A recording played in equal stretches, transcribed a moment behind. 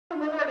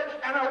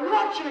And I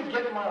want you to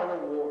get my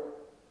reward.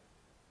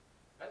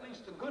 At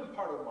least a good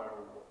part of my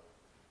reward.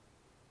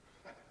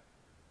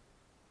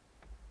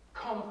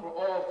 Come, for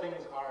all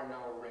things are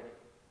now ready.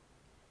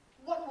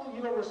 What will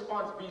your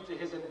response be to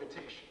his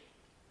invitation?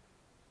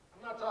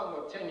 I'm not talking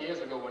about 10 years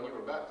ago when you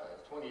were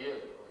baptized, 20 years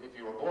ago, if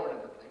you were born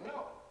into the thing.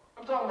 No,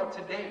 I'm talking about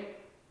today.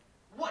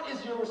 What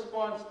is your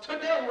response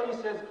today when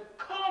he says,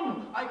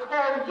 come, I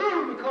call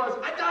you because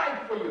I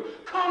died for you.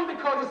 Come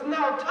because it's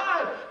now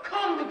time.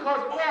 Come because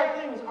all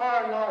things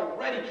are now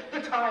ready.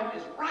 The time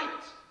is right.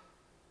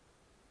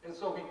 And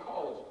so he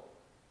calls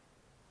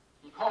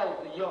you. He calls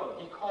the young.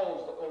 He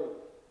calls the old.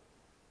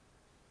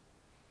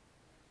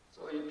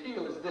 So the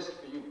appeal is this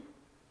for you.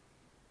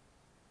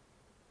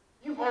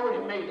 You've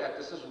already made that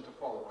decision to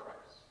follow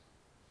Christ.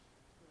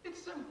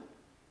 It's simple.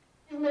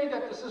 You've made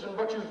that decision,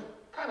 but you've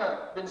kind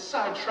of been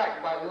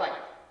sidetracked by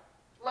life.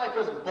 Life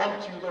has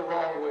bumped you the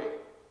wrong way.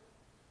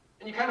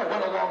 And you kind of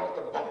went along with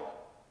the bump.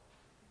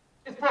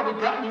 It's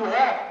probably gotten you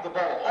off the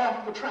ball,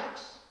 off the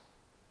tracks.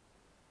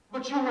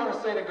 But you want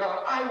to say to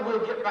God, I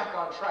will get back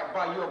on track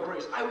by your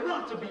grace. I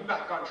want to be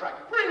back on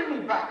track. Bring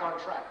me back on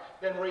track.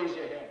 Then raise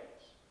your hands.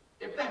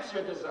 If that's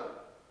your desire.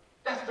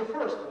 That's the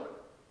first one.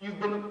 You've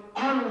been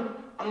on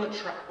the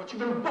track, but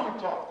you've been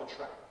bumped off the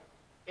track.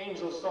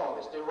 Angels saw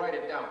this. They write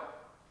it down.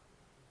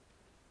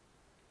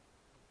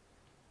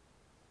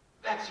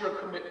 That's your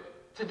commitment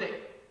today.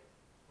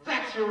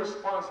 That's your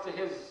response to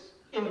his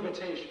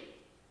invitation.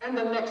 And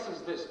the next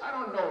is this. I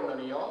don't know none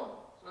of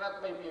y'all, so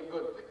that may be a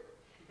good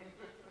thing.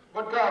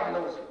 But God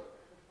knows you.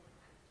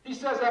 He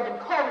says, I've been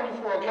calling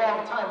you for a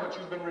long time, but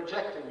you've been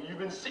rejecting me. You've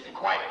been sitting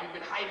quiet. You've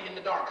been hiding in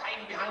the dark,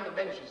 hiding behind the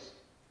benches,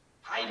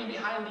 hiding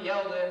behind the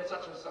elder and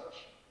such and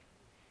such.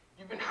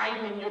 You've been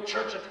hiding in your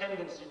church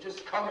attendance. You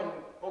just come and,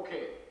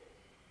 okay.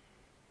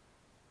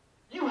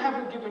 You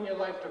haven't given your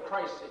life to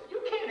Christ yet.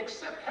 You can't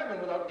accept heaven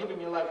without giving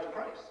your life to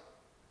Christ.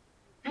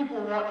 People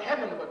want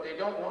heaven, but they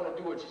don't want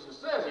to do what Jesus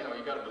says. You know,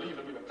 you got to believe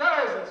and be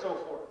baptized and so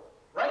forth,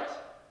 right?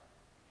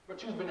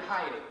 But you've been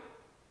hiding.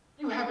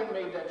 You haven't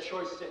made that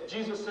choice yet.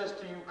 Jesus says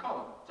to you,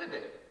 come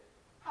today.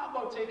 How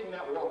about taking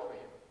that walk for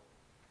him?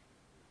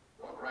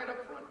 Walk right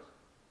up front.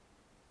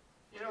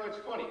 You know, it's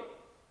funny.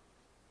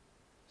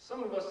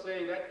 Some of us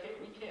say that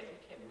we can't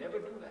never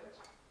do that.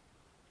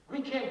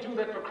 We can't do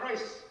that for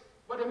Christ.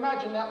 But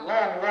imagine that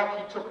long walk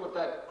he took with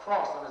that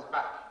cross on his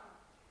back.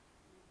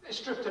 They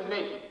stripped him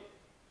naked.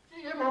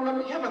 You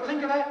ever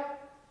think of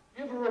that?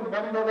 You ever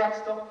remember that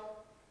stuff?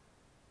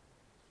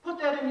 Put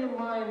that in your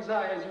mind's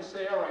eye as you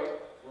say, all right,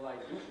 will I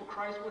do for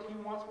Christ what he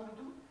wants me to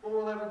do? Or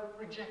will I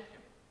reject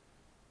him?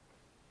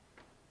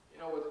 You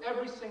know, with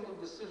every single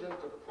decision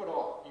to put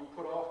off, you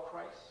put off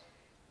Christ,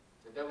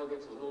 the devil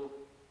gets a little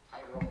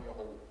tighter on your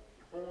hold.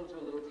 He holds you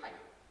a little tighter.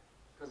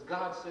 Because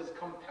God says,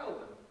 compel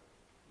them.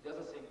 He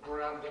doesn't say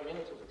grab them into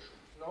the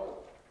truth. No.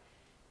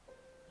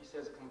 He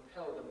says,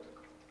 compel them to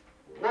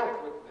come.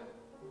 Work with them.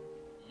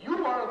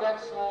 You are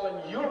that soul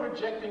and you're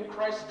rejecting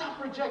Christ.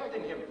 Stop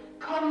rejecting him.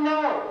 Come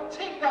now.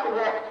 Take that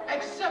walk.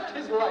 Accept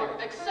his life.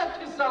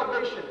 Accept his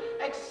salvation.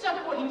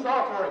 Accept what he's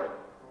offering.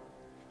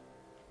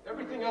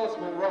 Everything else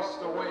will rust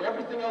away.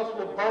 Everything else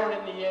will burn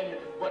in the end.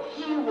 But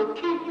he will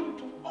keep you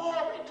to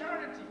all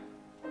eternity.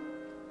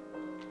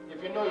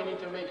 If you know you need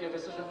to make your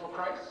decision for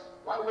Christ,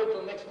 why wait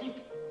till next week?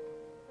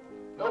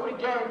 Nobody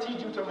guaranteed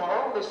you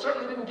tomorrow. They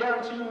certainly didn't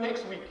guarantee you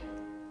next week.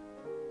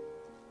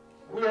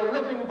 We are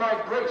living by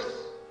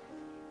grace.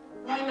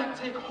 Why not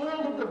take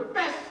hold of the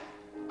best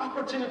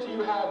opportunity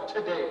you have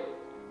today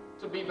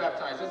to be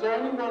baptized? Is there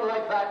anyone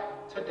like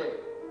that today?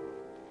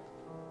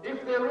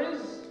 If there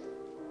is,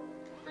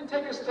 then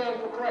take a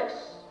stand for Christ.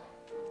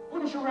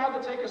 Wouldn't you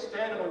rather take a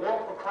stand and a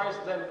walk for Christ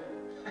than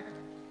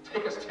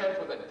take a stand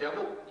for the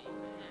devil?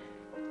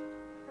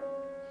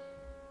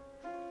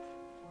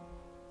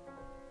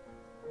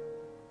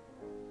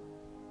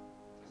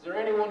 Is there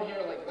anyone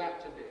here like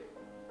that today?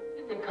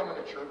 You've been coming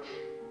to church,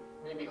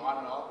 maybe on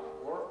and off,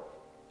 or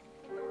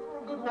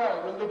for a good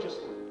while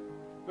religiously,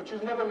 but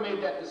you've never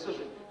made that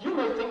decision. You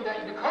may think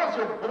that because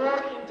you're born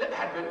into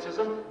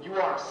Adventism, you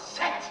are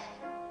set.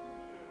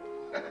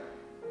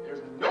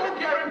 There's no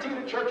guarantee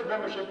to church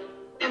membership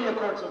in the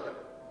courts of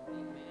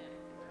heaven.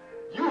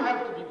 You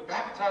have to be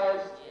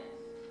baptized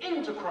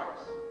into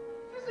Christ,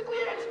 physically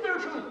and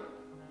spiritually.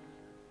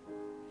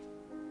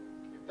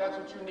 If that's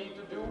what you need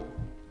to do,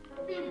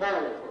 be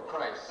bold for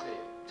Christ's sake.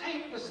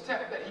 Take the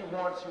step that he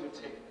wants you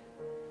to take.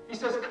 He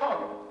says,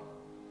 come.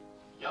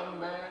 Young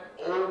man,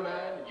 old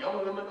man,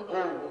 young woman, old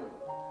woman.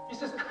 He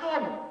says,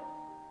 come.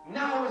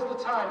 Now is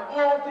the time.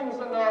 All things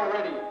are now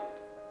ready.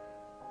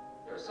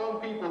 There are some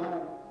people who,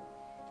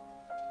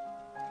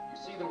 you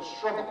see them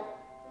struggle,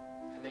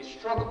 and they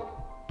struggle.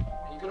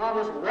 And you can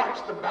almost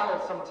watch the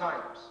battle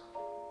sometimes.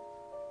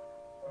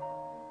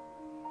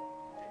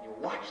 And you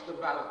watch the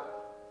battle,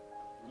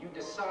 and you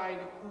decide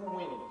who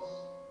wins.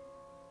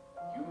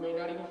 You may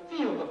not even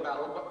feel the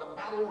battle, but the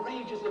battle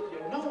rages if you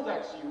know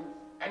that's you,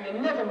 and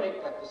you never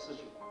make that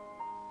decision.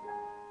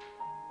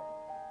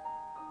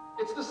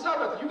 It's the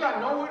Sabbath. You got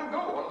nowhere to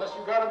go. Unless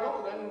you got to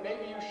go, then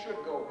maybe you should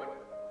go. But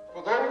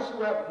For those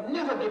who have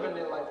never given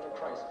their life to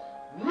Christ,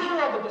 no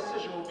other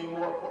decision will be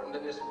more important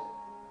than this one.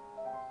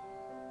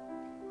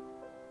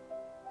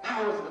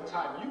 Now is the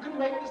time. You can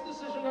make this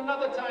decision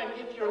another time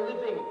if you're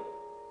living.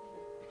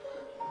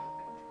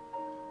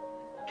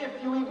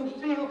 If you even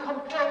feel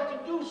compelled to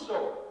do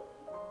so.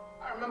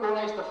 I remember when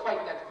I used to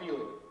fight that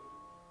feeling.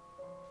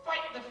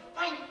 Fight,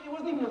 it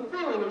wasn't even a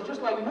feeling, it was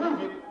just like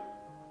moving.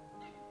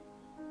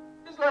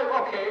 It's like,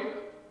 okay.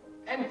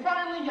 And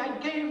finally I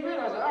gave in.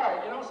 I said, all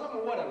right, you know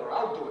something, whatever,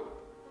 I'll do it.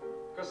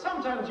 Because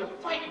sometimes you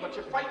fight, but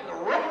you're fighting the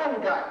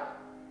wrong guy.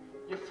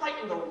 You're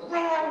fighting the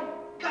wrong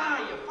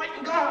guy. You're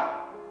fighting God.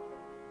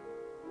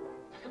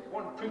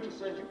 One preacher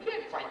says, you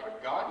can't fight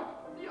with God.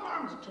 The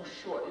arms are too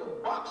short. He'll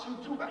box you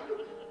too bad.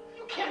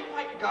 You can't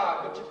fight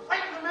God, but you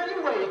fight him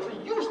anyway. It's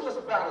a useless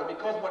battle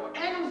because what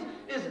ends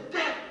is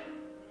death.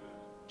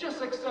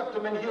 Just accept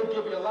him and he'll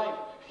give you life.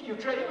 You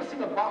ever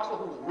seen a boxer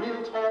who's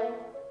real tall?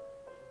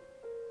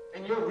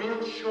 And you're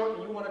real short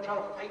and you want to try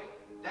to fight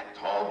that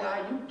tall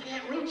guy? You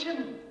can't reach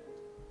him.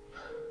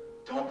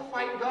 Don't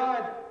fight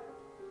God.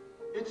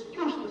 It's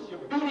useless. You're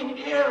beating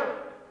air.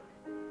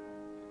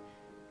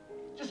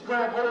 Just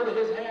grab hold of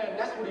his hand.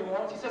 That's what he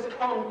wants. He says,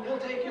 come, he'll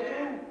take you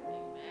through.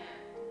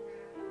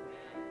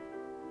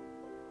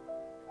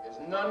 There's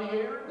none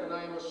here, and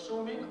I am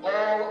assuming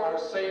all are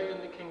saved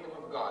in the kingdom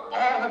of God.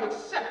 All have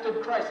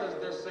accepted Christ as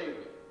their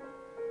Savior.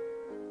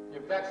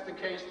 If that's the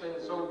case, then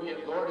so be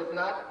it, Lord. If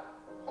not,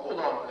 hold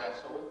on to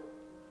that soul.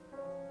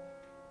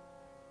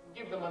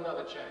 Give them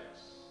another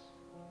chance.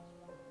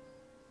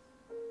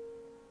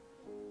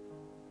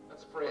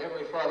 Let's pray.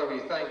 Heavenly Father, we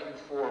thank you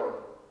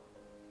for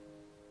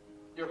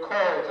your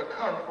call to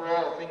come, for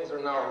all things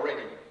are now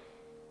ready.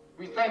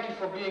 We thank you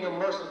for being a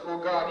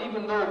merciful God,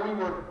 even though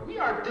we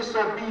are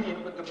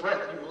disobedient with the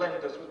breath you've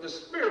lent us, with the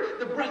Spirit,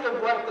 the breath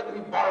of life that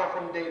we borrow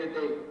from day to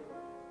day.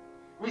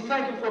 We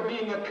thank you for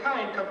being a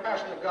kind,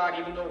 compassionate God,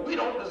 even though we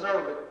don't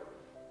deserve it.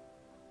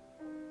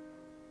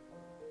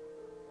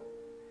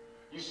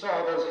 You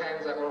saw those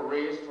hands that were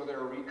raised for their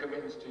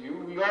recommitments to you.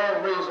 We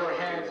all raise our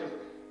hands if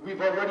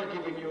we've already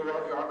given you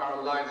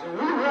our lives. And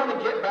we want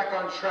to get back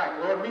on track,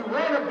 Lord. We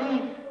want to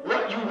be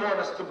what you want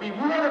us to be. We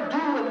want to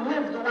do and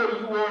live the way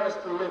you want us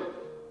to live.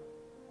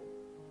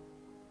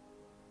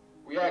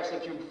 We ask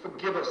that you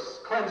forgive us,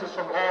 cleanse us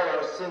from all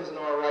our sins and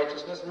our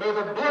righteousness. May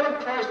the blood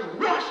of Christ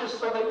wash us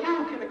so that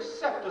you can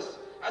accept us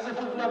as if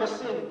we've never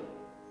sinned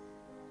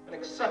and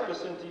accept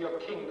us into your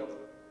kingdom.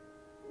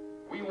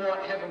 We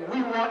want heaven.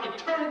 We want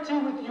eternity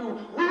with you.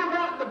 We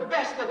want the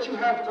best that you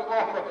have to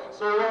offer.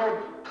 So,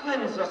 Lord,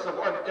 cleanse us of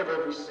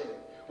every sin.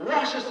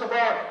 Wash us of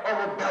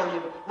our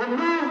rebellion.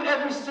 Remove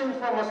every sin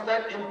from us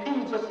that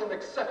impedes us from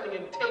accepting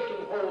and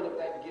taking hold of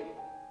that gift.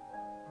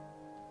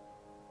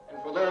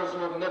 And for those who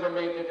have never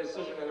made their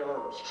decision and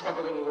are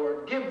struggling,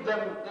 Lord, give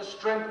them the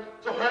strength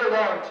to hold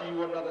on to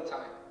you another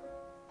time,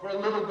 for a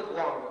little bit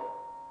longer.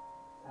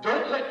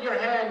 Don't let your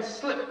hand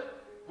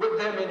slip with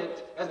them in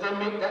it as they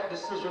make that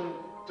decision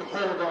to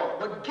hold off,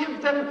 but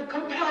give them,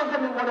 compel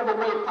them in whatever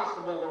way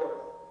possible, Lord,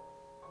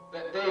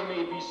 that they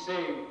may be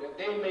saved, that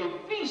they may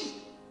feast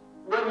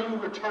when you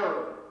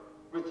return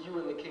with you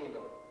in the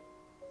kingdom.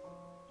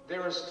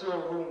 There is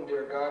still room,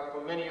 dear God,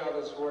 for many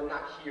others who are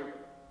not here.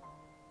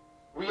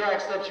 We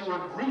ask that you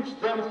would reach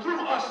them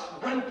through us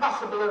when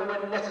possible and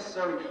when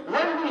necessary.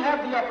 When we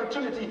have the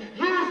opportunity,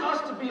 use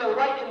us to be a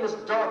light in this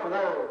dark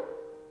world,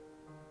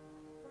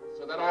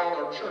 so that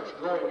all our church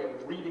going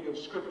and reading of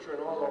Scripture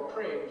and all our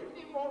praying,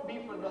 it won't be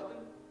for nothing.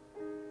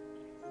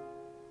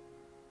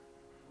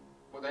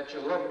 But that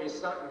your love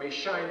may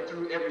shine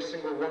through every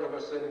single one of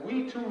us, and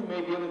we too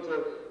may be able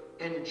to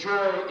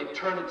enjoy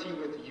eternity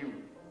with you.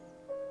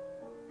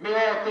 May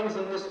all things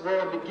in this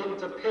world begin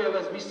to pale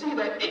as we see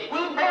that it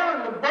will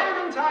burn. The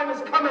burning time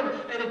is coming,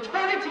 and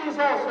eternity is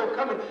also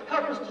coming.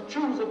 Help us to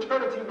choose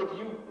eternity with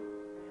you.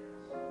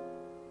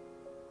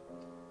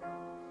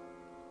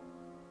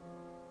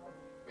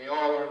 May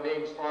all our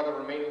names, Father,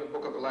 remain in the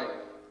book of life.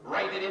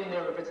 Write it in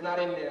there if it's not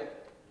in there.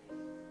 And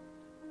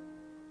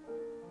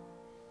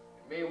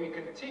may we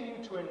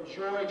continue to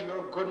enjoy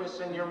your goodness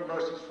and your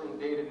mercies from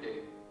day to day.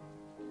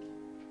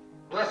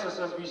 Bless us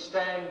as we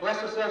stand. Bless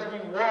us as we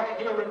walk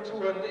here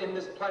in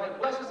this planet.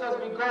 Bless us as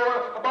we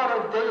go about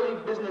our daily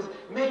business.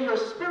 May your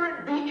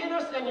Spirit be in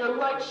us and your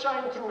light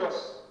shine through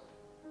us,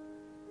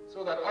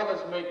 so that others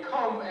may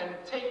come and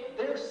take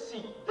their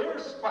seat, their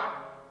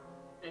spot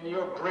in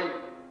your great,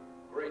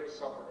 great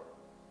supper.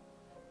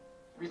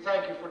 We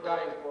thank you for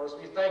dying for us.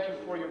 We thank you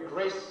for your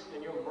grace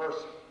and your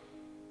mercy.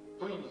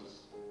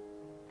 Please,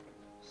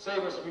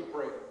 save us, we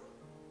pray.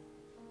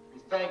 We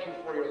thank you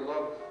for your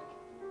love.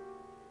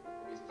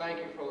 We thank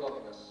you for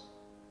loving us.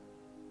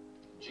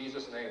 In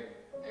Jesus' name,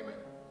 amen.